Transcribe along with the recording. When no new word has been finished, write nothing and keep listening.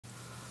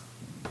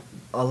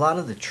A lot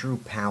of the true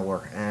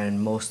power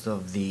and most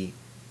of the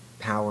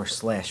power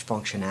slash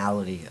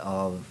functionality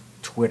of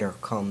Twitter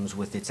comes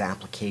with its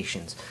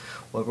applications.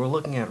 What we're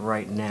looking at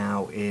right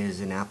now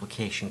is an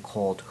application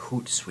called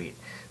Hootsuite.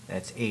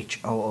 That's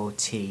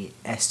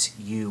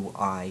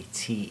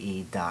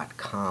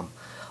HOOTSUITE.com.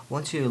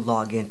 Once you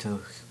log into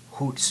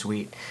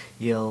Hootsuite,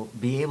 you'll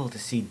be able to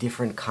see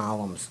different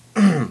columns,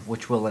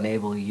 which will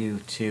enable you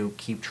to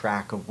keep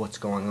track of what's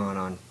going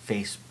on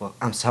Facebook.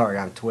 I'm sorry,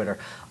 on Twitter,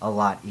 a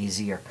lot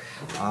easier.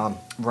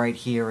 Right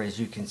here, as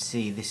you can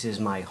see, this is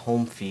my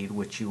home feed,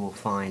 which you will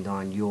find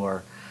on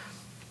your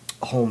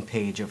home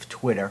page of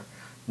Twitter.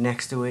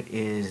 Next to it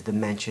is the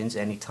mentions.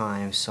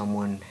 Anytime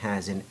someone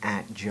has an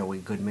 @Joey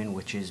Goodman,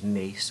 which is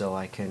me, so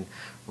I can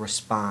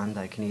respond.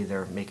 I can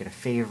either make it a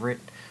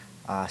favorite,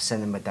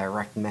 send them a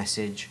direct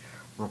message,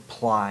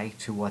 reply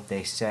to what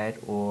they said,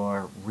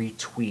 or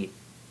retweet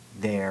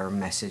their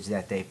message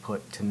that they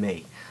put to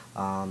me.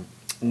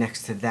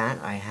 Next to that,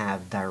 I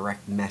have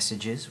direct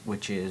messages,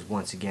 which is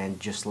once again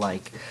just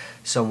like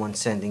someone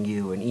sending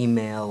you an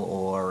email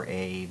or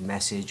a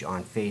message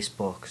on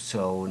Facebook,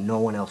 so no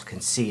one else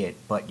can see it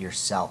but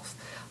yourself.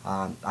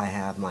 I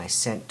have my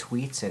sent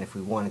tweets, and if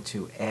we wanted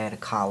to add a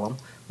column,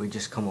 we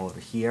just come over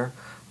here,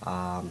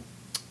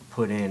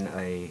 put in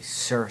a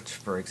search.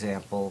 For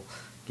example,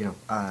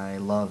 I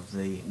love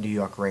the New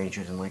York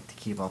Rangers and like to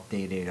keep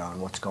updated on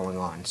what's going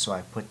on. So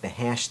I put the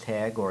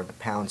hashtag or the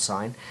pound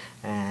sign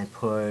and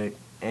put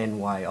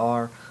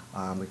NYR.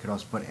 We could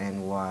also put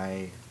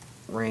NY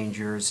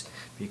Rangers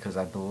because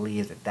I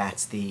believe that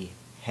that's the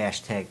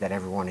hashtag that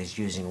everyone is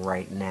using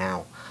right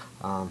now.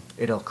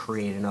 It'll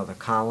create another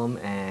column,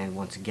 and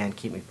once again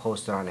keep me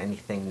posted on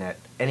anything that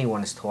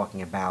anyone is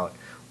talking about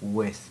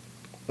in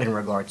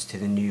regards to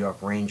the New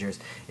York Rangers.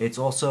 It's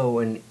also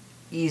an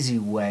easy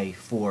way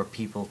for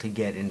people to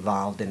get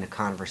involved in a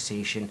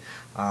conversation.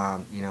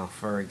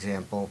 For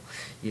example,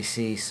 you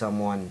see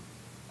someone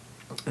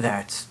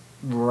that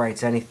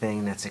writes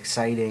anything that's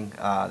exciting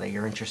that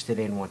you're interested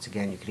in. Once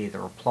again, you could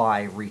either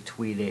reply,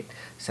 retweet it,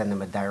 send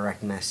them a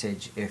direct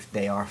message if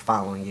they are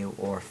following you,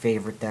 or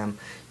favorite them.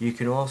 You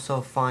can also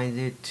find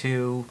it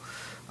to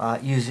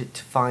use it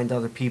to find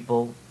other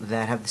people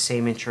that have the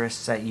same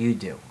interests that you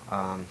do.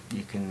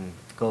 You can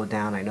go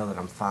down. I know that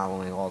I'm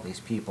following all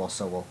these people,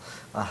 so we'll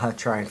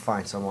try and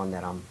find someone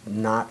that I'm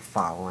not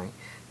following,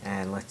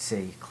 and let's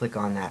see, click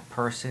on that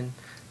person,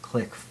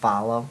 click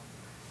follow,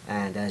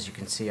 and as you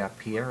can see up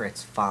here,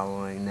 it's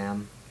following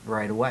them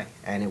right away,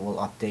 and it will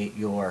update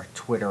your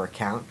Twitter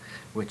account,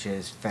 which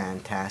is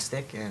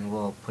fantastic. And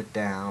we'll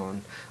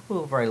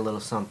write a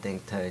little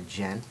something to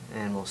Jen,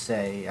 and we'll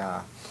say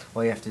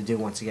all you have to do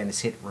once again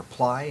is hit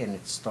reply, and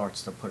it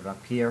starts to put it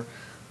up here.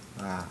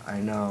 I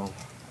know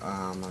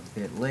I'm a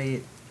bit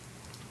late,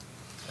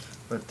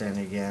 but then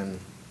again,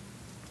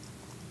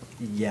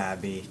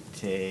 Yabby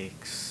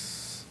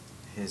takes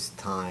his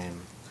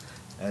time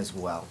as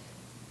well.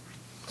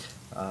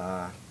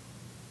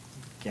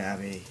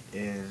 Gabby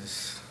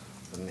is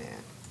the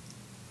man.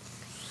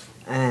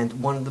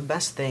 And one of the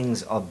best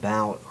things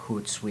about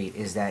Hootsuite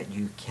is that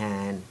you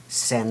can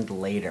send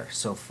later.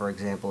 So for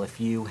example, if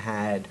you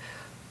had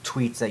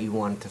tweets that you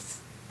wanted to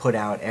put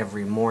out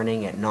every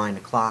morning at 9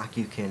 o'clock,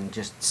 you can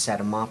just set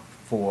them up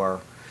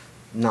for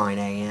 9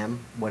 a.m.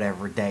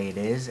 whatever day it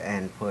is,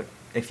 and put,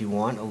 if you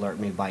want, alert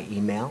me by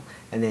email,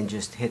 and then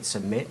just hit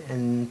submit,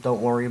 and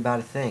don't worry about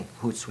a thing.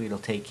 Hootsuite will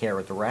take care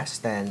of the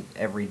rest, and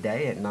every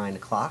day at 9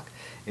 o'clock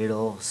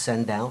it'll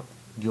send out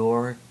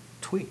your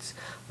tweets.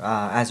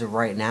 As of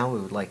right now, we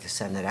would like to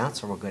send it out,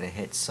 so we're going to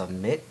hit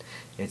submit.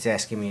 It's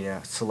asking me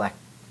to select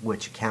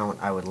which account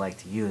I would like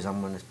to use. I'm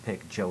going to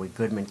pick Joey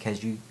Goodman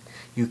because you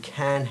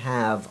can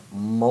have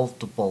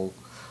multiple.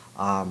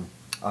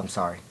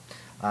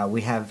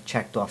 We have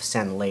checked off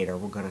send later.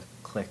 We're going to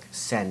click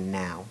send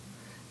now,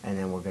 and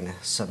then we're going to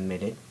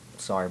submit it.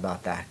 Sorry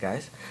about that,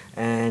 guys.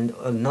 And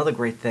another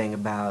great thing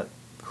about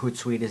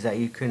Hootsuite is that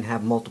you can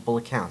have multiple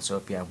accounts. So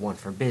if you have one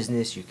for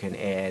business, you can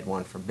add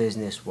one for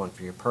business, one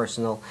for your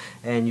personal,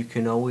 and you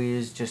can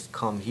always just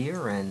come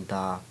here and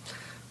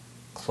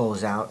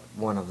close out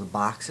one of the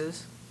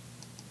boxes,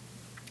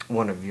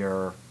 one of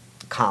your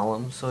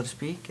columns, so to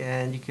speak,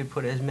 and you can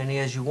put as many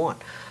as you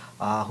want.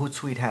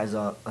 Hootsuite has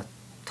a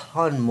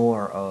ton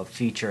more of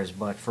features,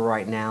 but for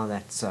right now,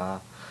 that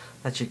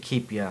should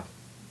keep you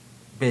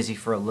busy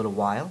for a little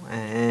while,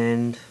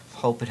 and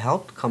hope it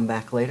helped. Come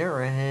back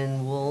later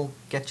and we'll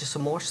get you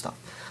some more stuff.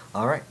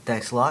 Alright,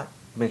 thanks a lot.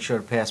 Make sure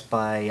to pass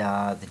by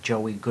the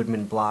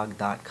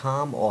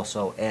joeygoodmanblog.com.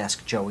 Also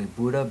ask Joey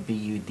Buddha,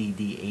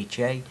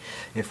 Buddha.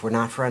 If we're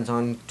not friends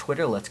on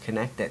Twitter, let's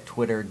connect at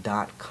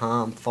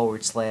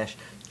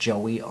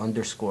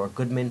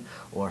twitter.com/Joey_Goodman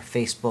or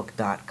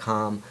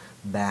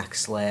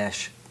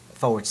facebook.com//forward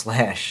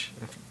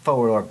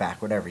or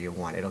back, whatever you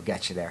want. It'll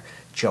get you there.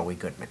 Joey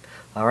Goodman.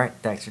 Alright,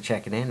 thanks for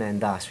checking in,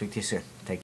 and speak to you soon. Take care.